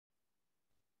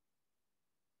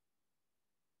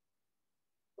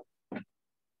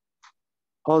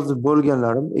Hozir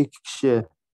bo'lganlarim ikki kishi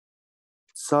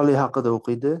Sally haqida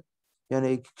o'qiydi, yana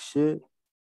ikki kishi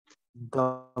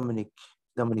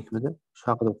Dominikmidi? Shu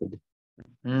haqida o'qiydi.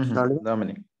 Tushunarlimi?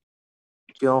 Dominic.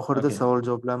 Keyin oxirida Okay. savol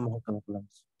javoblarni muhokama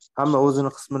qilamiz. Hamma o'zini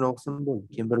qismini o'qisin bo'ldi.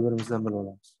 Keyin bir-birimizdan bilib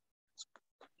olamiz.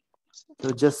 So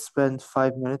just spend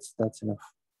 5 minutes, that's enough.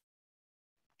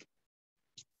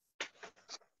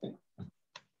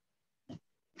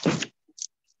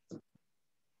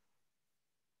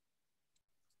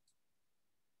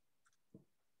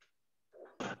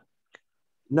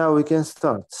 Now we can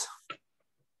start.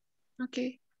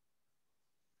 Okay.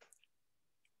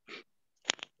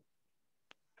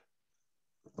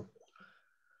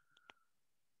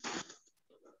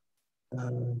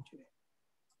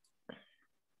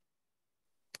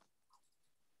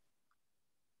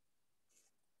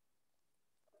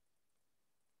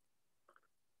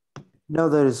 Now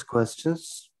there is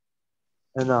questions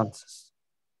and answers.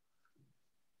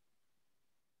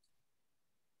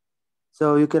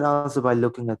 So you can answer by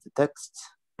looking at the text.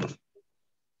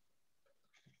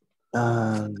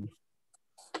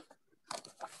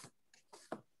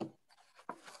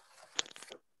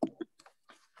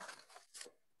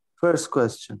 First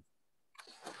question.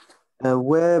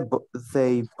 Were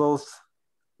they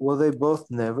both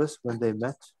nervous when they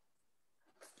met?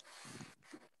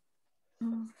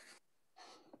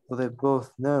 Were they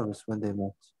both nervous when they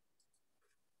met?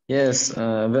 Yes,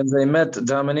 when they met,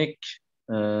 Dominic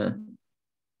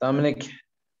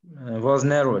was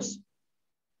nervous.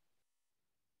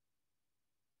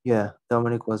 Yeah,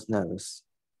 Dominic was nervous.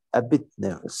 A bit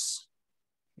nervous.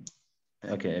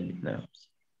 Okay, a bit nervous.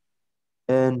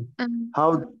 And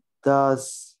how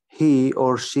does he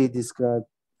or she describe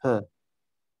her?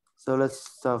 So let's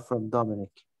start from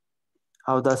Dominic.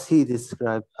 How does he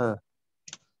describe her?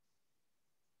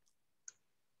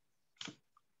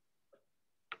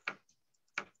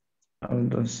 How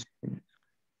does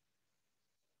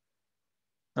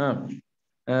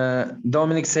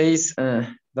Dominic said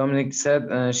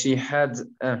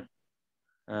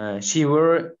she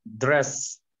wore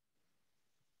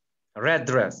red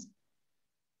dress.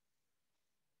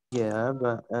 Yeah,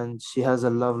 and she has a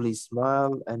lovely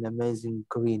smile and amazing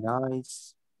green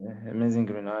eyes. Amazing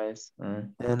green eyes.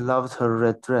 And loved her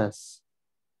red dress.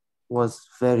 Was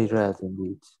very red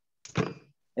indeed.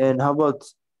 And how about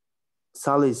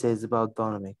Sally says about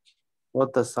Dominic?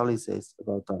 What does Sally say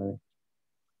about Dominic?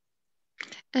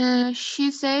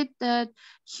 She said that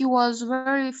he was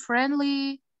very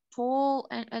friendly, tall,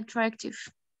 and attractive.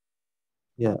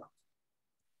 Yeah.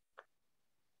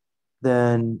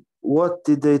 Then what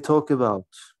did they talk about?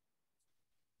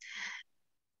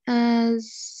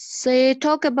 They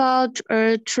talk about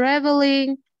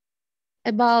traveling,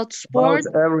 about sport.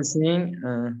 About everything.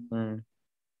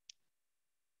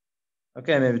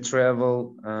 Okay, maybe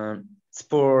travel,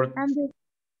 sport. And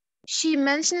she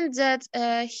mentioned that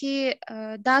he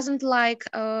doesn't like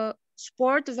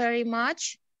sport very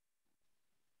much.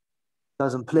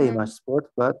 Doesn't play much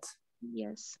sport, but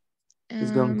yes,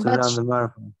 he's going to run the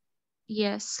marathon.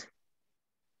 Yes.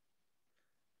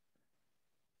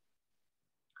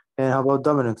 And how about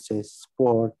Dominic says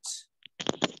sports?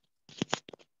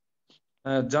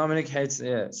 Dominic hates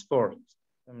sport.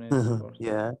 Sport.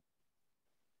 Yeah.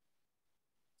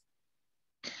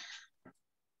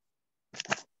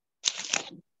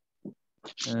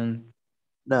 And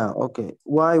now, okay,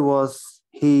 why was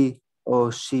he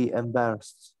or she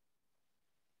embarrassed?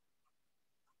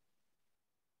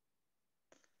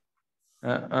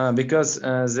 Because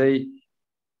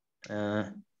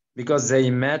they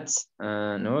met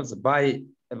by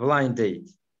a blind date.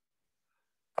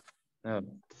 A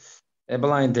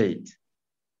blind date.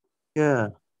 Yeah.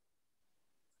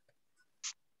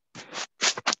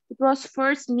 It was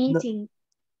first meeting.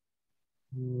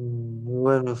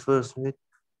 When we first met?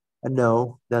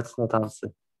 No, that's not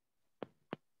answer.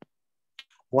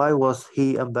 Why was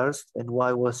he embarrassed and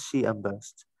why was she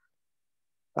embarrassed?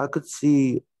 I could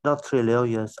see, not really, oh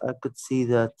yes, I could see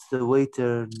that the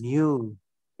waiter knew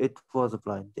it was a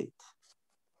blind date.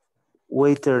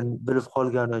 Waiter bilib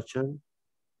qolgani uchun,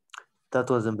 that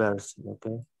was embarrassing,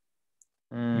 okay?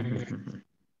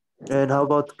 And how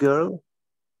about girl?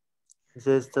 He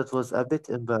says that was a bit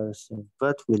embarrassing,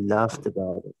 but we laughed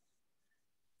about it.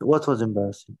 What was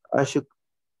embarrassing? I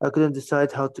couldn't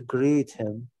decide how to greet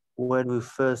him when we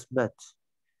first met.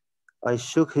 I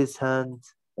shook his hand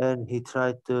and he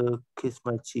tried to kiss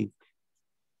my cheek.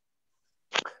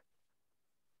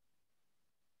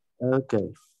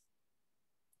 Okay.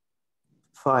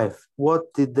 5.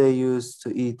 What did they use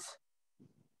to eat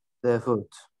their food?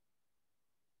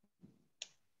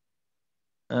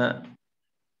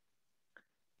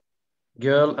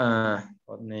 girl,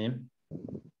 what name?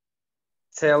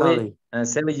 Sally.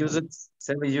 Sally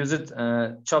used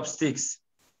chopsticks.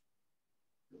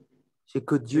 She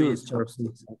could To use eat her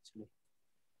chopsticks actually.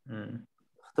 Mm.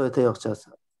 Xitoy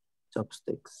tayoqchasi.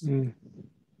 Chopsticks.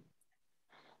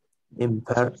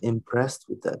 Impressed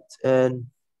with that. And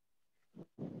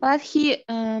But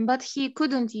he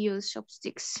couldn't use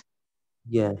chopsticks.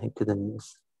 yeah, he couldn't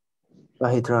use.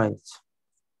 But he tried.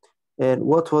 And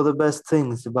what were the best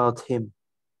things about him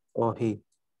or he?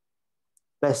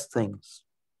 Best things.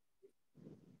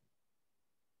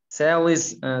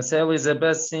 Sally's the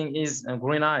best thing is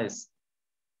green eyes.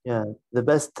 Yeah, the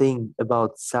best thing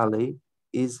about Sally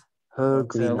is her About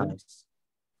green Sally? eyes.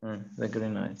 The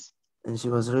green eyes. And she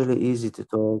was really easy to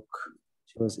talk.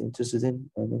 She was interested in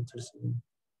and interested in.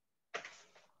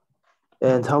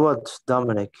 And how about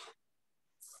Dominic?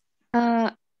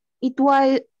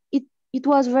 It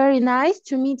was very nice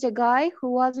to meet a guy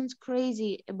who wasn't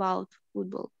crazy about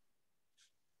football.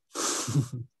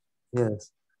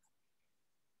 Yes.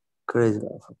 Crazy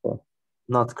about football.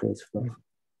 Not crazy about football.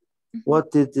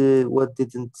 What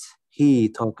didn't he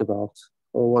talk about?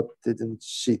 Or what didn't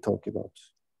she talk about?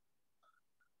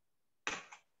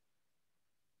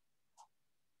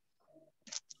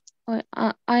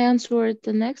 I answered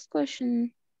the next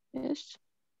question. Yes.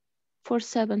 For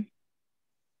 7.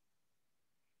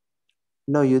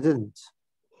 No, you didn't.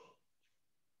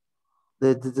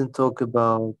 They didn't talk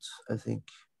about, I think.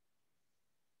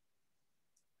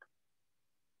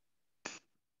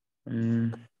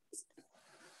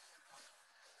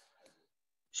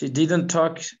 She didn't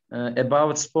talk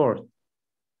about sport.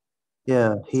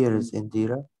 Yeah, here is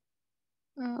Indira.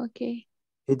 Okay.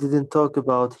 He didn't talk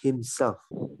about himself.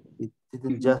 He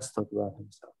didn't just talk about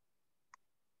himself.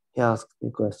 He asked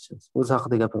me questions.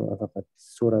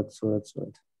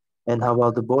 And how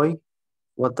about the boy?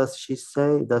 What does she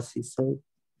say? Does he say?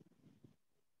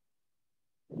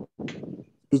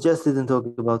 He just didn't talk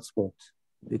about sport.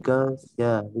 Because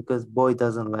boy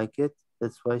doesn't like it.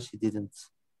 That's why she didn't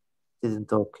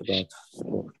talk about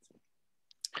sport.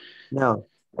 Now,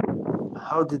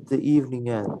 how did the evening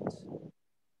end?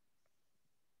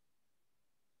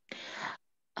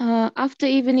 After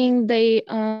evening, they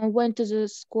went to the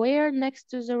square next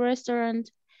to the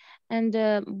restaurant, and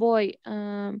the boy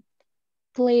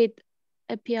played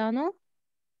a piano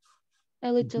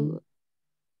a little.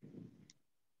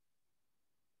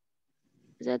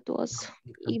 That was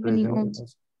evening also.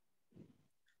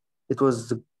 It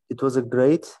was a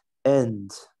great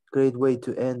way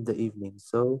to end the evening.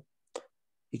 So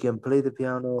he can play the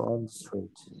piano on the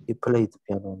street. He played the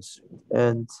piano on the street.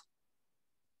 And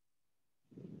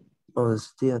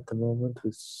honestly, at the moment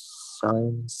with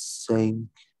signs saying,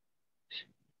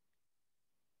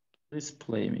 please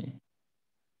play me.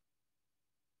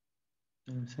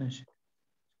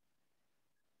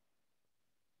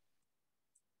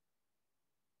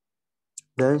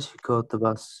 Then she caught the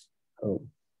bus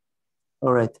home.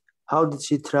 All right. How did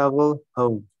she travel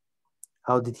home?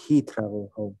 How did he travel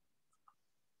home?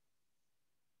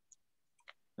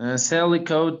 Sally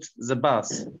caught the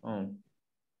bus home.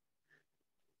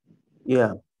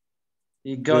 Yeah.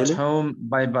 He got home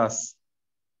by bus.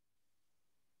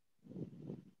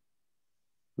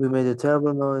 We made a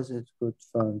terrible noise. It was good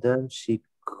fun. Then she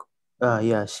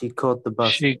caught the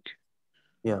bus.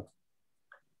 Yeah.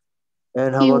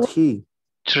 And how about he?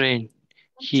 Train.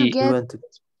 He went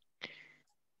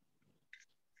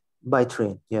by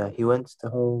train. Yeah, he went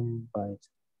home by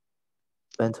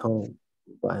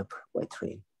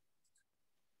train.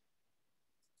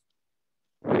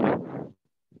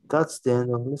 That's the end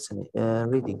of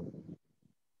reading.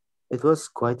 It was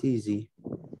quite easy.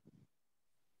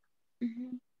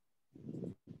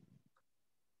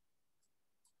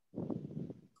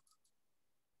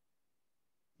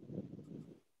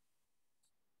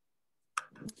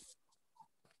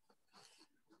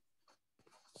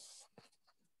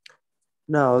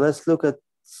 Now let's look at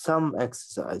some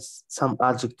exercise, some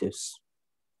adjectives.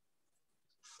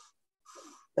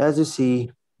 As you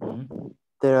see,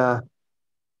 there are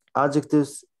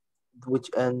adjectives which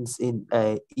ends in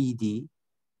ed,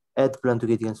 ed bulan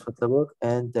tugaydigan sifatlar bor,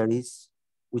 and there is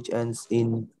which ends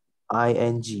in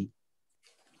ing.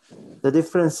 The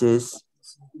difference is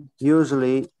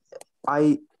usually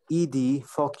ed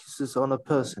focuses on a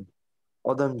person.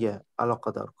 Odamga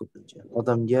aloqador ko'pincha.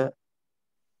 Odamga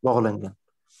bog'langan.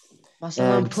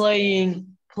 Masalan,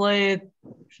 played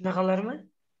shunaqalarmi?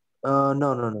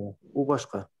 No. U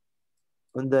boshqa.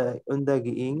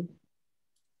 Undagi ing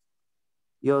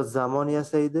yo zamon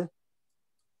yasaydi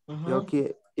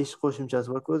yoki ish qo'shimchasi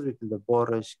bor-ku o'zbek tilida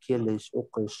borish, kelish,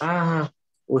 o'qish.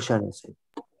 O'shani yasaydi.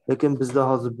 Lekin bizda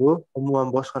hozir bu umuman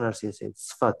boshqa narsa yasaydi,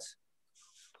 sifat.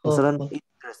 Masalan,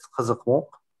 interest qiziqmoq,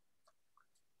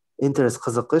 interest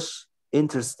qiziqish,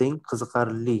 interesting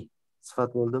qiziqarli sifat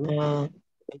bo'ldimi?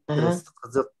 Interest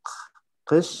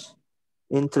qiziqish,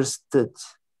 interested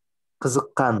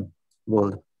qiziqqan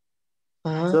bo'ldi.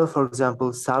 So for example,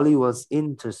 Sally was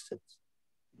interested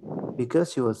because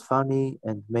she was funny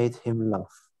and made him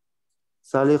laugh.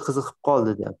 Sally qiziqib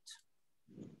qoldi deyapti.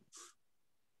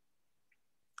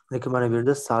 Lekin mana bu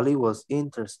yerda Sally was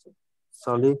interested.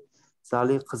 Sally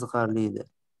qiziqarli edi.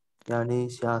 Ya'ni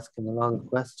she asked him a lot of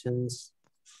questions.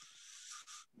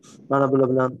 Mana bular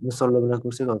bilan misollar bilan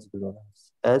ko'rsak hozir bilamiz.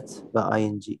 At va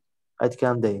ing.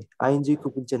 Aytganday, ing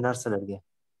ko'pincha narsalarga.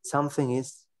 Something is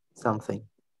something.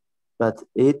 But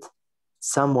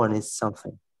someone is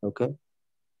something. Okay?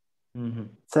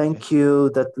 Thank you.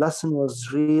 That lesson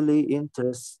was really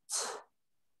interesting.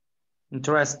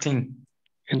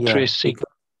 Yeah,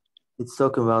 it's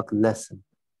talking about lesson.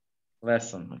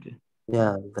 Lesson, okay.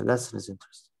 Yeah, the lesson is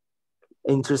interesting.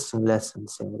 Interesting lesson.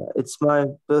 It's my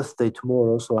birthday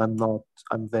tomorrow, so I'm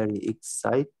very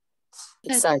excited.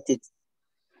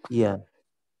 Yeah,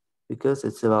 because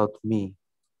it's about me,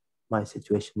 my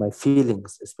situation, my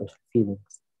feelings, especially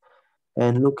feelings.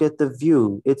 And look at the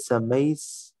view. It's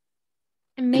amazing.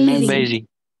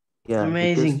 Yeah,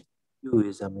 amazing. The view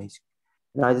is amazing.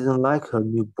 And I didn't like her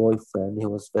new boyfriend. He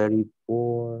was very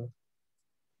boring.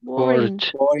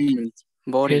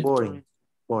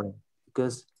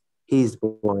 Because he's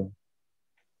boring.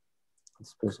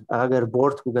 This person. Agar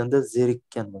bored bo'lganda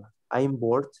zerikkan bo'ladi. I'm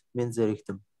bored, men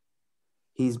zerikdim.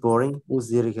 He's boring, u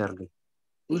zerikarli.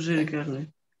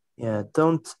 Yeah,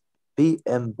 don't be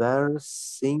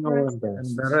embarrassing or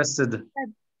embarrassed.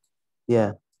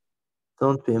 Yeah,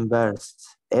 don't be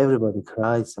embarrassed. Everybody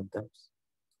cries sometimes.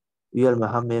 Uyalma,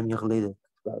 hamma ham yig'laydi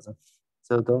ba'zan.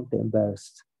 So don't be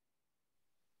embarrassed.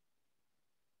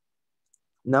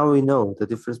 Now we know the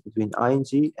difference between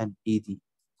ing and ed.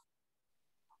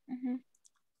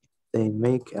 They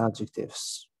make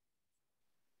adjectives.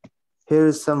 Here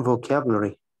is some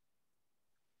vocabulary.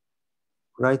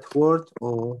 Right word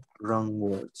or wrong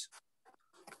word.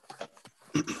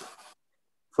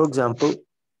 For example,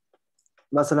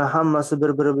 masalan hammasi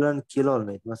bir-biri bilan kela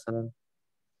olmaydi. Masalan,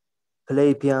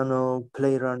 play piano,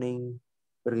 play running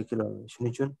birga kela olmaydi.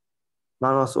 Shuning uchun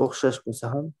ma'nosi o'xshash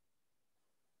bo'lsa ham,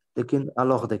 lekin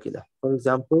alohida keladi. For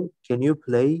example, can you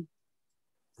play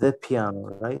the piano,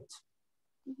 right?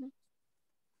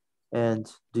 And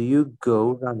do you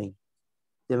go running?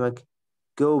 Demak,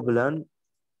 go bilan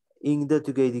ingda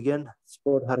tugaydigan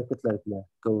sport harakatlar bilan.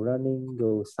 Go running,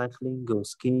 go cycling, go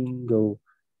skiing, go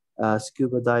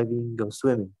scuba diving, go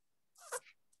swimming.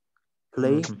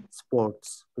 Play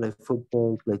sports, play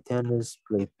football, play tennis,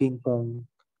 play ping pong,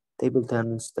 table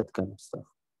tennis, that kind of stuff.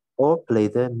 Or play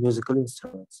the musical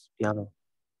instruments, piano.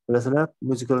 Bilasizlar,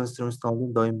 musical instruments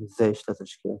oldin doim the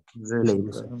ishlatish kerak.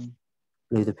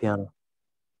 Play the piano.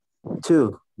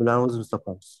 Two bilan o'zimiz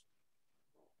topamiz.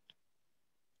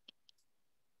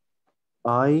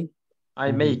 I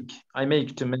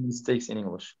make too many mistakes in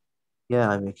English. Yeah,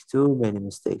 I make too many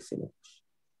mistakes in English.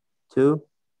 Two.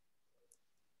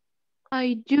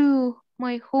 I do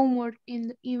my homework in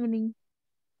the evening.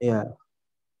 Yeah.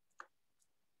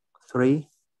 Three.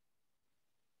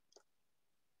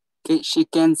 She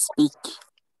can speak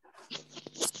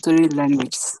 3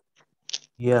 languages.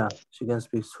 Yeah, she can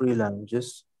speak 3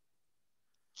 languages.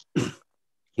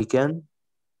 He can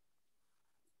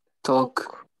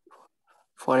talk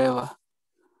forever.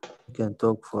 He can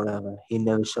talk forever. He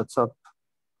never shuts up.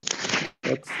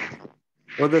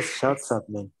 What does shuts up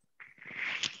mean?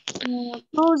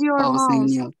 Close your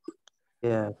mouth.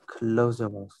 Yeah, close your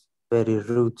mouth. Very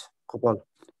rude.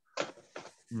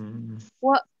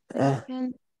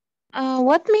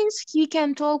 What means he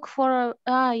can talk for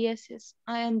yes,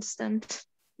 I understand.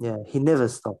 Yeah, he never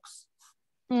stops.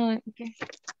 Okay.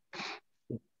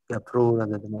 Yeah, plural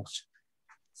and the most.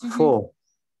 4.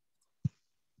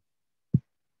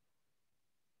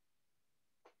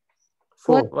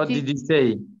 What did you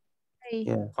say?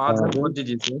 Yeah. What did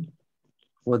you say?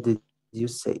 What did you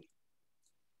say?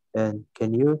 And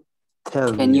can you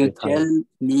tell me? Can you tell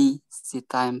me the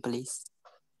time, please?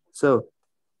 So,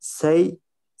 say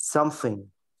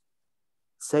something.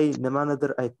 Say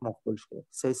nimanidir aytmoq bo'lish kerak.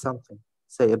 Say something.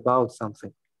 Say about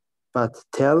something. But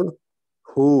tell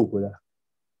who bo'lar.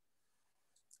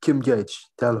 Kimga aytish?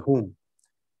 Tell whom.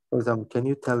 For example, can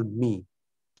you tell me?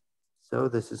 So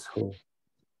this is who.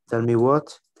 Tell me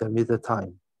what? Tell me the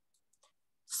time.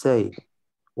 Say.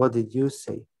 What did you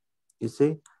say? You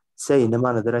see? Say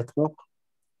nimanidir aytmoq.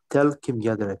 Tell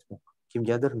kimgadir aytmoq.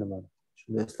 Kimgadir nimani.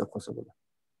 Shunday eslab qolsa bo'ladi.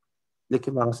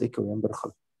 lekin ma'nosi ikkovi ham bir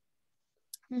xil.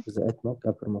 Mm. Biz aytmoq,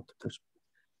 gapirmoq deb turishib.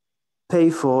 Pay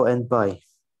for and buy.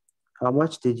 How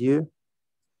much did you?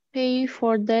 Pay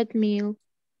for that meal.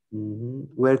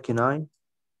 Where can I?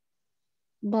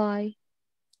 Buy.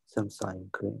 Some sign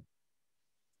cream.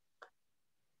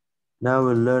 Now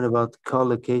we'll learn about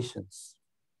collocations.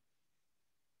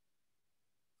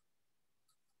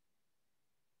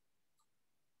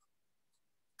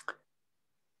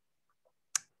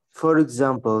 For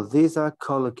example, these are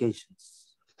collocations.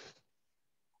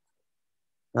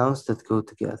 Nouns that go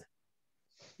together.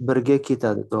 Birga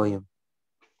ketadi doim.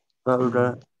 Va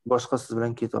ular boshqa so'z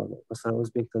bilan ketadi. Masalan,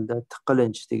 o'zbek tilida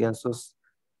tiqilinch degan so'z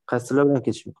qaysilar bilan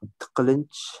ketishi mumkin?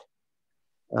 Tiqilinch,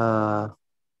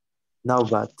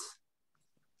 navbat.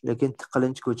 Lekin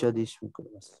tiqilinch ko'cha deyish mumkin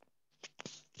emas.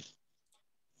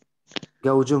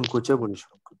 Gavjum ko'cha bo'lishi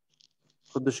mumkin.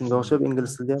 Xuddi shunga o'xshab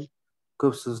ingliz tilida ham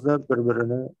ko'p so'zlar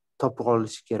bir-birini topib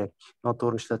olishi kerak.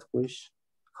 Noto'g'ri ishlatib qo'yish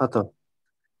xato.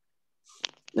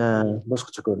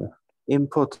 Boshqacha ko'rdi.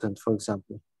 Important, for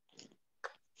example.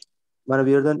 Mana bu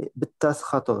yerdan bittasi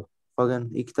xato. Qolgan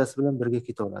ikkitasi bilan birga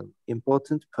keta oladi.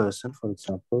 Important person, for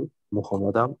example, muhim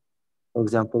odam. For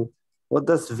example, what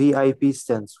does VIP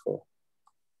stands for?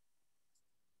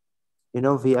 You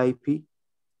know VIP?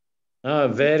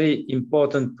 Very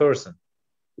important person.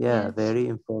 Yeah, Yes. very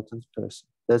important person.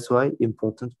 That's why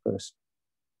important person.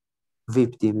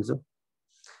 VIP deymiz.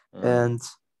 And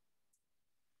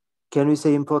can we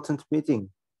say important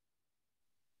meeting?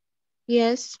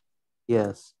 Yes.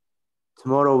 Yes.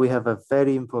 Tomorrow we have a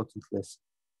very important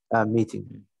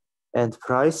meeting. And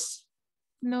price?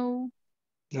 No.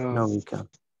 No, we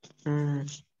can't.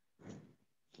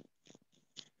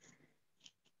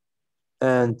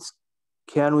 And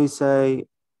can we say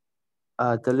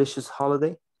a delicious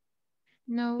holiday?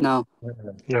 No. No.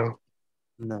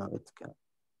 No, it can't.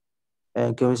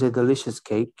 And can we say delicious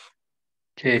cake?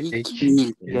 Cake.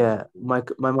 Meal. Yeah,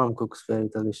 my mom cooks very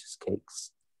delicious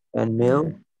cakes. And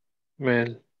meal?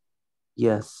 Meal.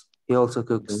 Yes, she also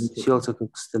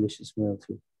cooks delicious meal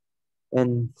too.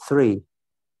 And 3,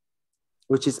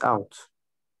 which is out.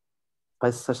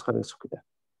 Price.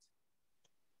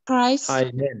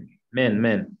 High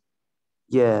men.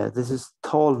 Yeah, this is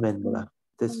tall men.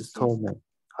 This is Yes. tall men.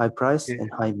 High price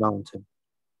and high mountain.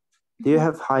 Do you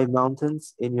have high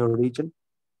mountains in your region?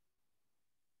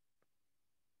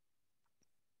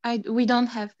 We don't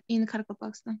have in Kharkov,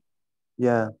 Pakistan.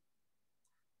 Yeah.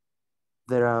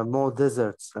 There are more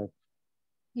deserts, right?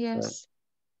 Yes.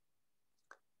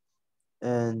 Right.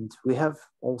 And we have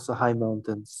also high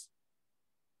mountains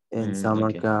in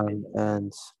Samarkand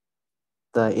and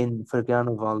in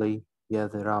Fergana Valley. Yeah,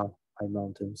 there are high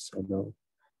mountains, I know.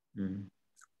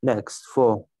 Next,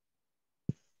 4.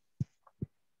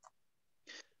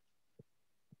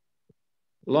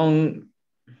 Long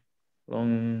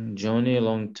journey,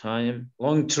 long time.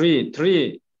 Long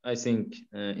tree, I think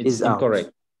it's Is out.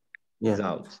 incorrect. Yeah. Is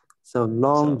out. So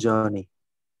long journey.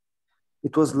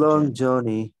 It was long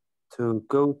journey to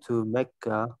go to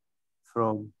Mecca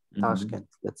from Tashkent,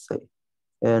 let's say.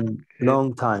 And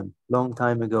long time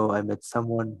ago, I met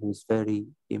someone who's very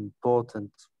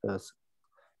important person.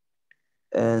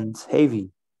 And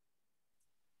heavy.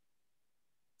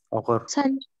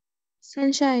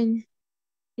 Sunshine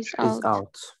is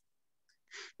out.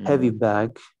 Heavy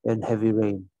bag and heavy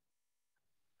rain.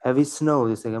 Heavy snow,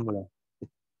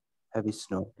 heavy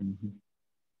snow.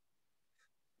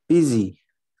 Busy.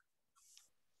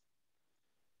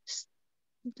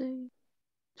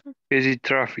 Busy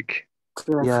traffic.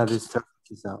 Yeah, this traffic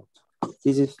is out.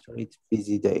 Busy street,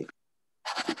 busy day.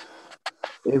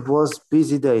 It was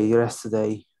busy day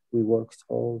yesterday. We worked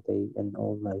all day and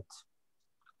all night,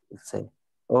 let's say.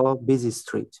 Or busy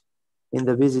street. In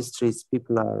the busy streets,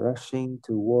 people are rushing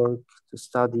to work, to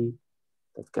study,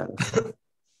 that kind of stuff.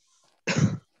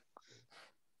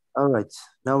 All right,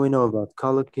 now we know about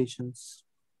collocations.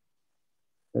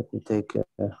 Let me take a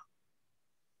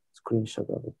screenshot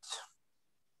of it.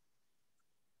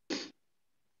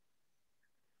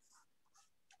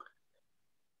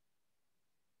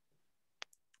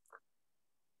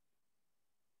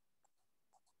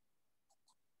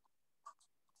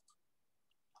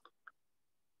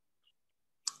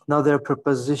 Now there are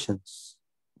prepositions.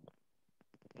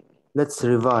 Let's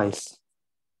revise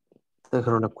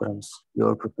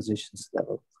your prepositions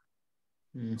level.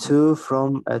 To,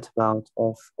 from, at, about,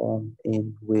 of, on,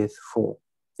 in, with, for.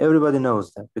 Everybody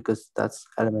knows that because that's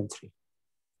elementary.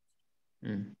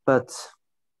 But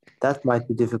that might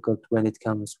be difficult when it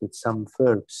comes with some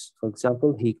verbs. For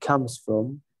example, he comes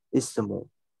from Istanbul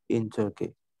in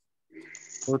Turkey.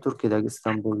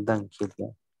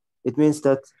 It means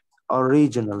that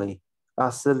originally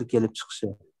Asıl kelib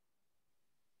chiqishi.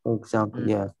 For example,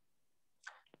 yeah.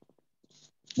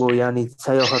 Bu ya'ni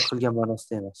sayohat qilgan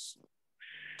ma'nosida emas.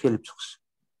 Kelib chiqish.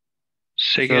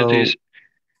 Second So- is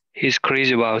he's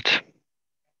crazy about.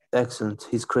 Excellent.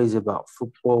 He's crazy about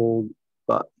football,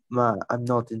 but man, I'm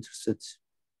not interested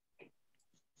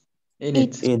In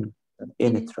it. in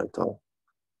In it right all.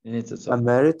 In it as I'm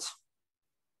well. married.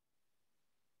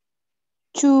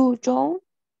 to John.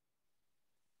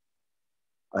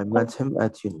 I met him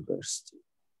at university.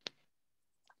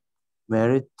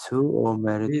 Married to or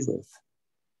married Please. with?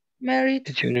 Married.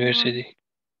 At university.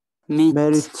 Meet.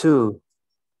 Married to.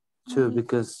 Two, Meet.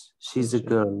 because she's a Two.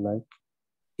 girl, like,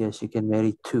 yeah, she can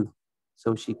marry two.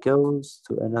 So she goes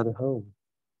to another home.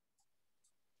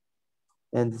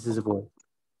 And this is a boy.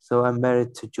 So I'm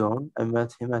married to John. I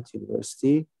met him at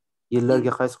university.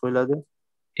 Yillarga qaysi qo'yiladi?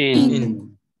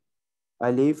 In. I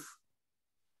live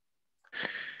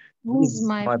With With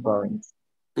my my parents.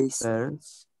 Please.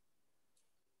 parents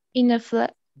In a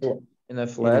flat. In a in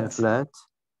flat. a flat.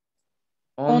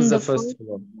 On the first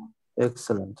floor.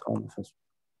 Excellent. On the first.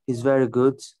 He's very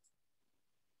good.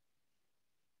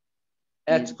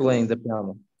 At playing the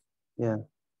piano. Yeah.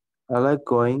 I like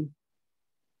going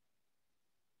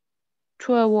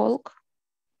To a walk.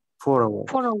 for a walk.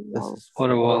 For a This walk. is For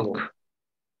a walk.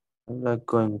 I like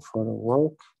going for a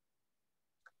walk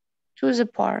To the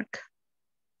park.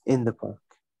 in the park.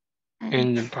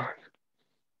 In the park.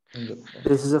 In the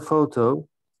This is a photo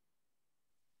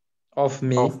of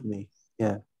me. of me.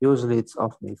 Yeah. Usually it's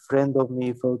of me. Friend of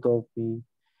me, photo of me.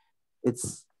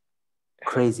 It's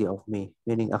crazy of me,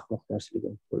 meaning ahmaq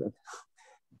narsaligim bo'ladi.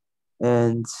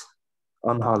 And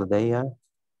on holiday, yeah,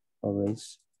 always.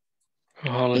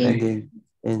 Holiday. And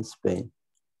in Spain.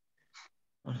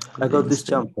 I got this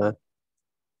jumper.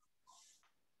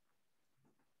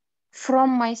 From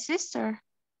my sister.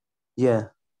 Yeah,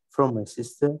 from my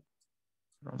sister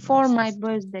For my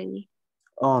birthday.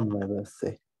 on my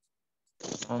birthday.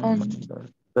 On On. my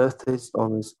birthday. Birthday is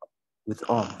always with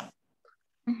on.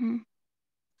 Mhm.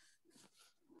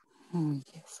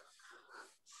 Yes.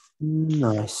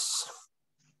 Nice.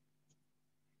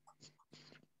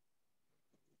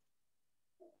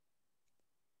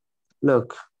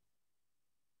 Look,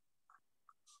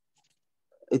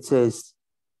 it says,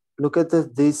 look at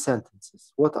these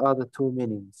sentences. What are the two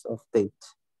meanings of date?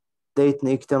 Date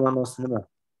ni ikkita ma'nosi nima?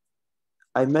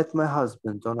 I met my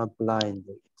husband on a blind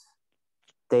date.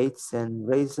 Dates and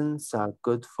raisins are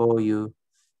good for you.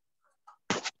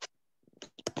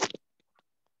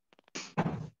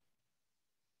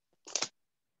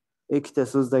 Ikkita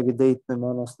so'zdagi date ni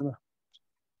ma'nosi nima?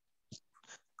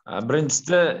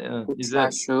 Birinchisida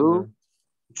Uchrashuv.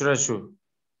 uchrashuv.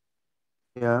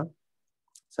 Yeah.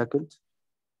 Second?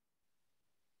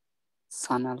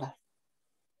 Sanalar.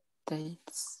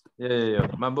 Dates.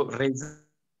 Yo'q. Men bu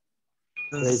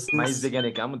raisins mayiz degan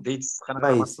ekanmi? Dates qanaqa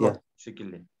Mayiz, mahsulot yeah.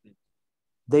 shekilli.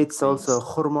 Dates Mayiz. also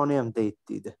xurmoni ham date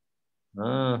deydi.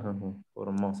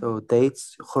 Xurmo. So dates,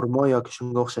 xurmo yoki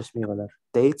shunga o'xshash mevalar.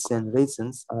 Dates and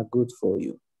raisins are good for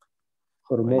you.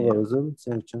 Xurmo va uzum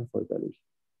sen uchun foydali.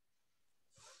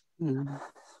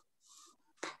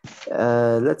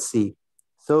 Let's see.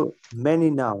 So many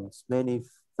nouns, many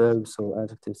verbs or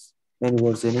adjectives, many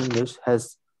words in English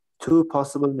has two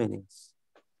possible meanings.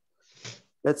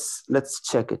 Let's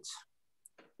check it.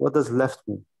 What does left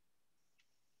mean?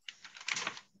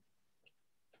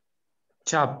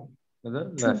 Chap.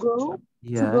 Left. go. Chap.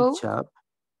 Yeah, go. chap.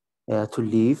 Yeah, to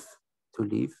leave,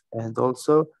 and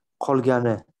also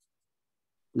qolgani,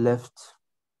 left.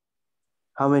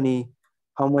 How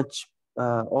much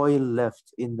oil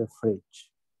left in the fridge?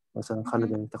 Masalan,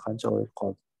 xolodilnikda qancha oil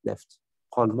qoldi? Left.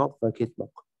 Qolmoq va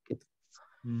ketmoq.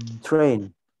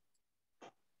 Train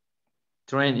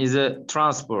Train is a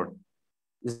transport.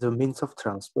 is the means of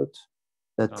transport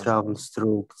that travels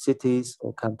through cities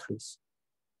or countries.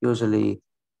 Usually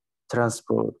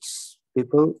transports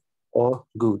people or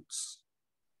goods.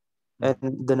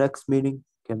 And the next meaning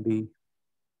can be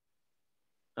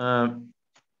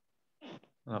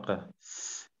Okay.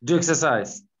 Do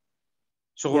exercise.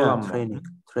 Shug'ullanma.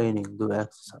 training, do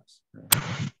exercise.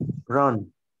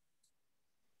 Run.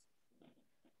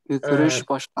 Yugurish,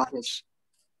 boshqarish.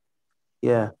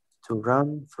 Yeah, to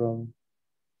run from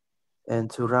and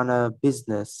to run a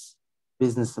business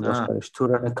boshqarish, to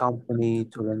run a company,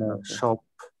 to run a shop,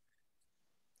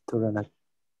 to run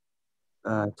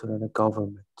a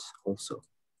government also.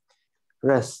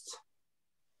 Rest.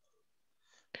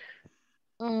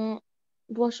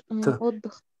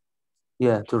 отдых.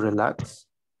 Yeah, to relax.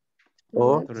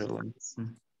 Or To relax.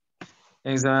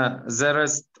 The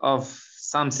rest of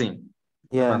something.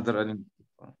 yeah,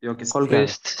 Yoki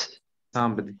Rest.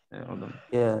 somebody. Odam.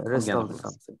 Yeah, rest Olgan of bo'ladi.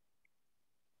 something.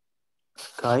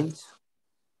 Kind.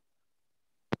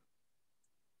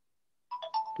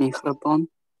 Mehribon.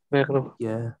 Mehribon.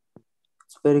 Yeah.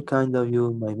 It's very kind of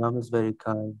you. My mom is very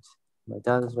kind. My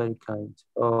dad is very kind.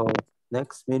 Oh,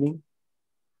 next meaning?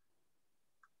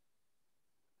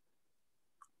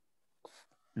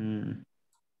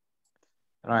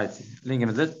 Right.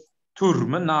 Lingimizda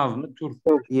turmi, navmi,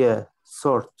 tur. Yeah,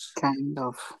 sort. Kind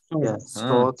of. Yeah,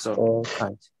 sort or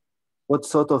kind. What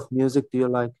sort of music do you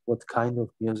like? What kind of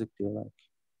music do you like?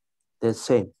 The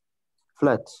same.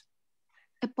 Flat.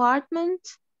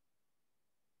 Apartment.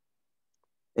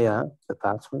 Yeah,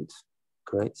 apartment.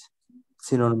 Great.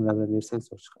 Synonymlarla bersak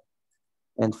chiqadi.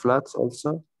 And flats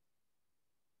also?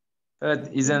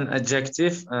 That is an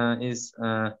adjective, is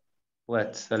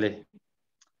what, Salih?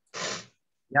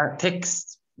 Yeah,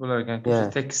 text. Yeah.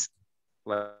 Text.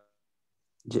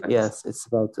 Yes, it's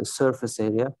about a surface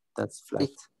area that's flat.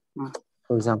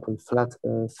 For example, flat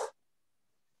earth,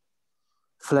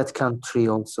 flat country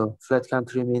also. Flat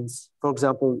country means, for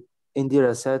example,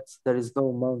 Indira said there is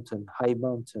no mountain, high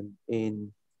mountain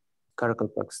in Karakkal,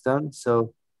 Pakistan.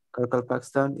 So Karakkal,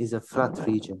 Pakistan is a flat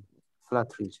region,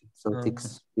 so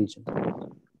text region.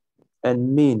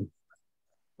 And mean.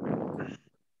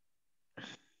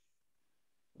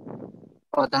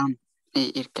 Odam.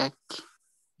 Erkak.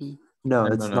 No,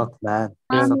 it's not man.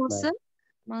 Ma'nosi.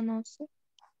 Ma'nosi.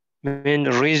 Mean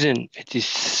reason it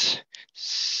is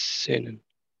synonym.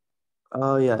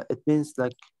 Oh yeah, it means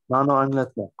like ma'no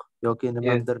anglatmoq yoki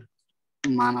nimadir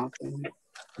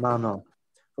ma'no.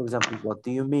 For example, what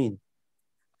do you mean?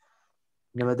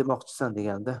 Nima demoqchisan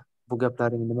deganda, bu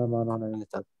gaplaring nima ma'noni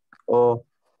anglatadi? Or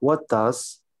what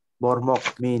does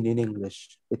bormoq mean in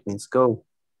English? It means go.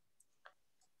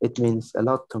 It means a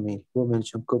lot to me. Bu men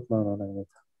uchun ko'p ma'noni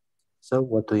anglatadi. So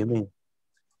what do you mean?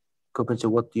 Ko'pincha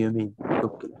what do you mean?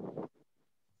 Ko'pgina.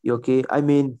 Yoki I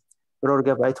mean biror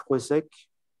gap aytib qo'ysak,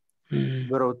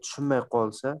 birov tushunmay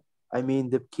qolsa, I mean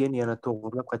deb keyin yana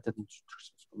to'g'rilab qaytadan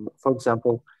tushuntirishimiz. For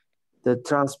example, the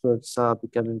transports are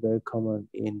becoming very common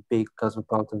in big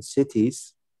cosmopolitan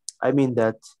cities. I mean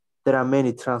that there are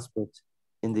many transports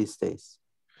in these days.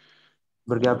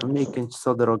 Bir gapimni ikkinchi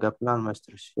soddaroq gap bilan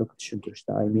almashtirish yoki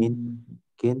tushuntirishda I mean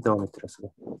keyin davom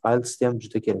ettirasizlar. IELTSda ham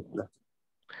juda kerak bular.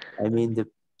 I mean deb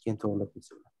keyin to'g'rilab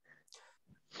qo'yasizlar.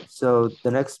 So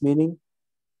the next meaning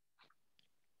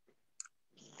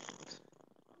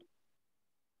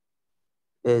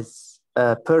is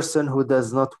a person who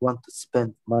does not want to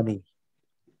spend money.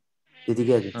 Did you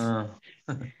get it?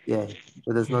 Yeah,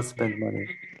 who does not spend money.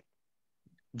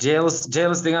 Jealous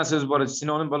degan so'z bor edi.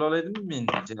 Sinonim bo'la oladimi men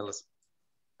jealous?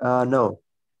 No.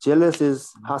 Jealous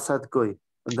is hasadgo'y.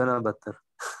 Undan ham battar.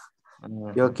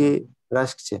 Yoki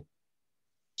rashkchi.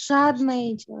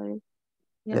 Жадный человек.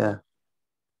 Yeah.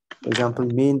 For example,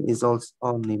 mean is also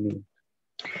only mean.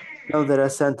 Now there are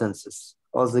sentences.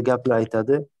 Hozir gaplar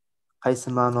aytadi. Qaysi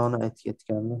ma'noni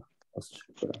aytayotganini hozir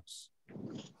tushunib ko'ramiz.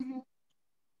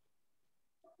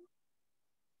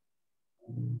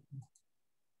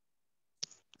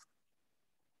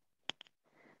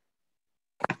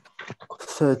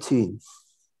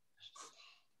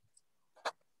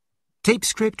 Tape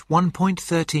script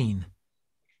 1.13.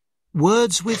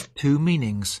 Words with two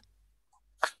meanings.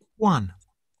 1.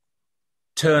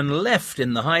 Turn left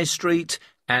in the high street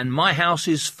and my house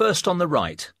is first on the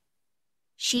right.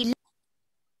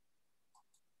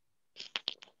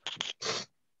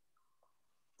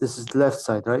 This is the left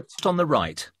side, right? On the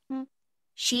right.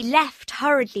 She left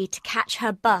hurriedly to catch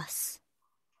her bus.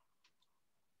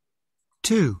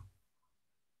 2.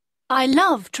 I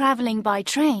love travelling by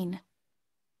train.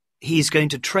 He's going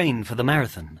to train for the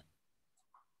marathon.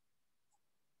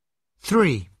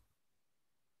 3.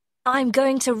 I'm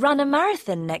going to run a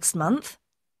marathon next month.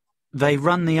 They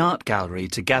run the art gallery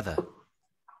together.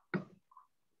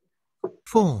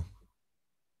 4.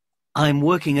 I'm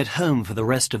working at home for the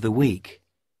rest of the week.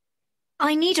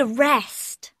 I need a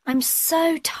rest. I'm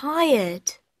so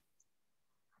tired.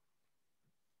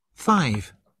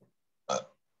 5.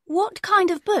 What kind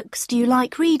of books do you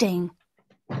like reading?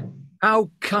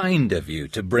 How kind of you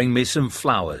to bring me some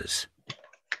flowers.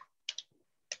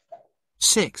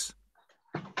 6.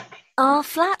 Our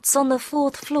flat's on the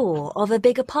 4th floor of a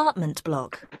big apartment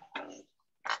block.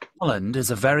 Holland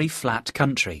is a very flat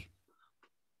country.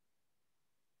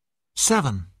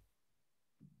 7.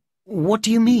 What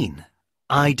do you mean?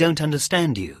 I don't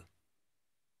understand you.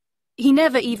 He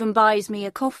never even buys me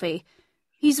a coffee.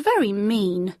 He's very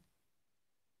mean.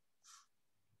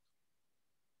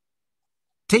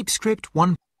 Tape script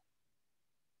 1.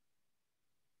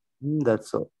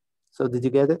 That's all. So did you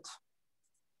get it?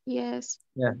 Yes.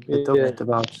 Yeah. We talked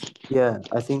about,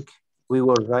 I think we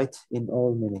were right in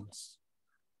all meanings.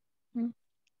 Mm.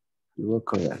 You were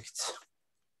correct.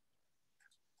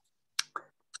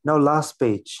 Now, last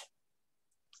page.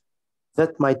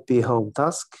 That might be home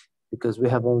task because we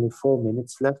have only 4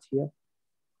 minutes left here,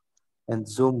 and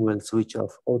Zoom will switch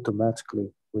off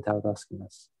automatically without asking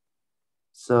us.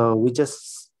 So we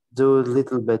just do a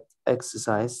little bit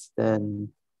exercise,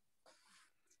 then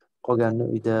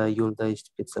qolganini uyda yo'lda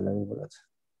eshitib ketsalar bo'ladi.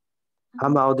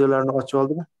 Hamma audiolarni ochib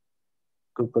oldimi?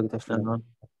 Gruppaga tashladi.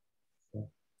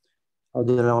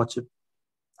 Audiolarni ochib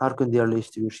har kun deyarli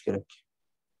eshitib yurish kerak.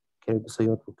 Kerak bo'lsa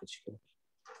yod bo'lib ketish kerak.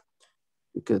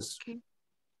 Because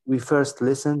we first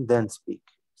listen, then speak.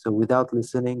 So without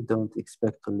listening, don't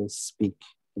expect to speak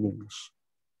in English.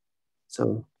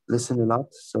 So listen a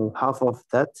lot. So half of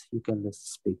that you can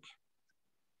speak.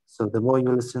 So the more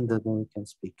you listen, the more you can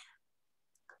speak,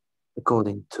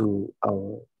 according to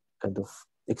our kind of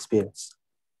experience.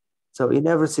 So in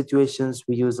every situations,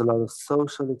 we use a lot of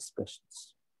social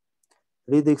expressions.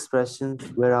 Read the expressions,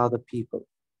 where are the people?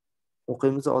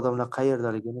 o'qiymiz, odamlar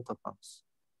qayerdaligini topamiz.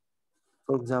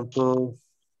 For example,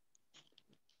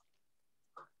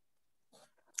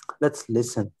 let's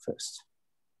listen first.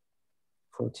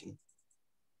 14.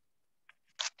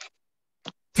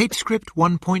 Tape script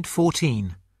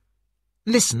 1.14.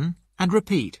 Listen and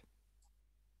repeat.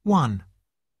 1.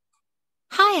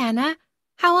 Hi, Anna.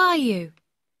 How are you?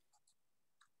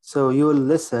 So you will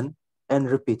listen and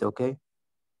repeat, okay?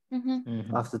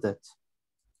 Mm-hmm. After that.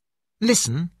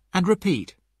 Listen and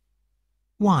repeat.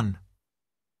 1.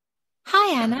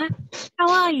 Hi, Anna. How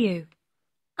are you?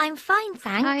 I'm fine,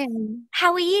 thanks. Hi, Anna.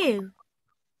 How are you?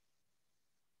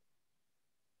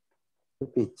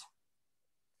 Repeat.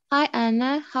 Hi,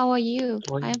 Anna. How are you?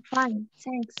 Fine. I'm fine.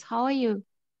 Thanks. How are you?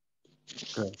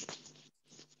 Good.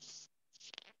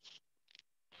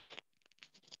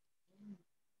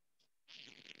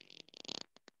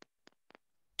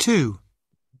 Two.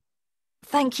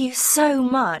 Thank you so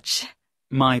much.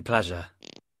 My pleasure.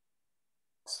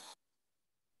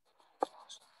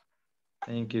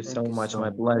 Thank you so much. My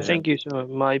pleasure. Thank you so much.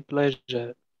 My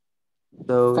pleasure.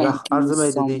 So Thank you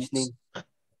so much.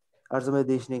 arzumaydi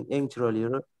deyishning eng chiroyli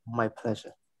yo'li my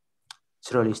pleasure.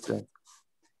 Chiroyli eshittiradi.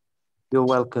 You're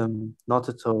welcome, not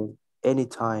at all,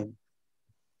 anytime.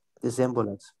 Desam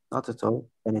bo'ladi. Not at all,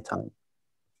 anytime.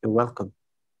 You're welcome.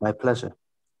 My pleasure.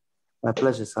 My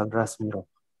pleasure sal rasmiyroq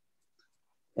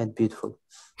and beautiful.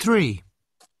 3.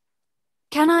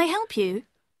 Can I help you?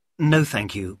 No,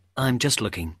 thank you. I'm just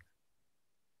looking.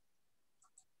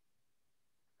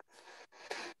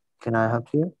 Can I help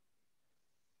you?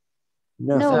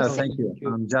 No. No, No, thank you.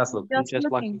 I'm just looking. just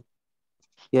looking.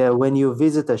 Yeah, when you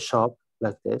visit a shop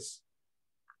like this,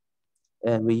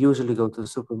 and we usually go to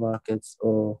supermarkets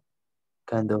or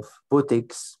kind of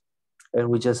boutiques, and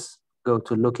we just go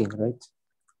to looking, right?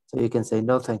 So you can say,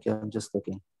 no, thank you, I'm just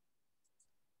looking.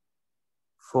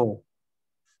 4.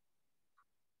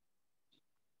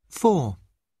 4.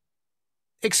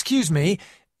 Excuse me,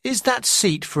 is that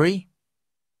seat free?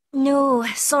 No,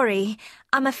 sorry.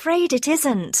 I'm afraid it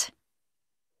isn't.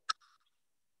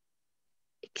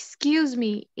 Excuse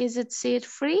me, is it seat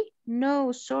free?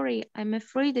 No, sorry, I'm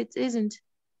afraid it isn't.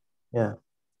 Yeah.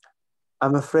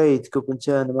 I'm afraid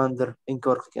ko'pincha nimadir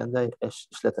inkor qilganda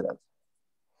ishlatiladi.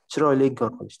 Chiroyli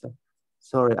inkor qilishda.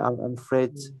 Sorry, I'm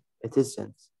afraid it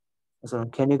isn't. So,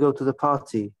 can you go to the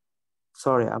party?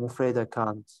 Sorry, I'm afraid I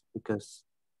can't because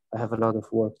I have a lot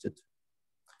of work to do.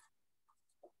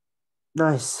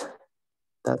 Nice.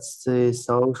 That's the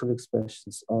social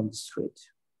expressions on the street.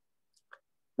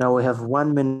 Now we have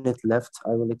 1 minute left. I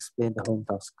will explain the home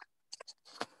task.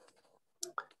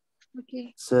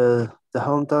 Okay. So the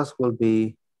home task will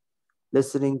be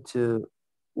listening to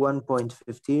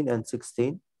 1.15 and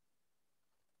 16.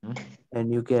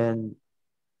 And you can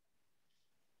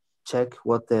check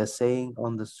what they're saying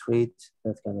on the street,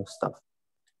 that kind of stuff.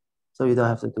 So you don't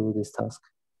have to do this task.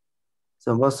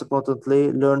 So most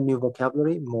importantly, learn new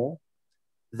vocabulary more.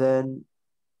 Then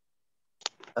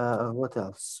what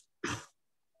else?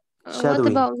 What Shadowing.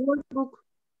 about workbook?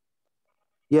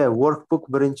 Yeah, workbook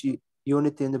birinchi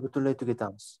unit endi butunlay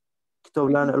tugatamiz.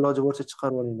 Kitoblarni iloji bo'lsa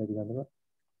chiqarib olinglar degandim.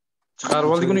 Chiqarib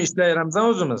oldik, uni ishlayveramiz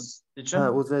o'zimiz. Ha,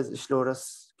 o'zingiz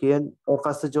ishlayverasiz. Keyin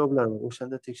orqasida javoblar bor,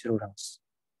 o'shanda tekshiraveramiz.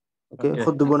 Okay?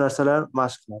 Xuddi bu narsalar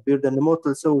mashq qiladi. Bu yerda nima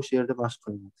o'tilsa, o'sha yerda mashq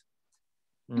qilinadi.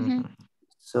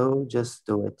 So just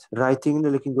do it. Writingni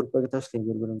lekin gruppaga tashlang,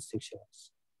 bir-birimizni tekshiramiz.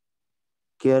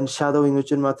 Keyin shadowing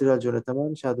uchun material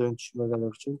jo'nataman, shadowing tushunmaganlar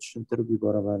uchun tushuntirib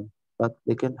yuboraman.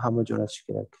 Lekin hamma jo'natish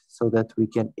kerak, so that we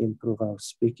can improve our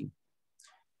speaking.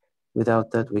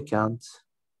 Without that we can't.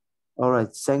 All right.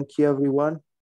 Thank you, everyone.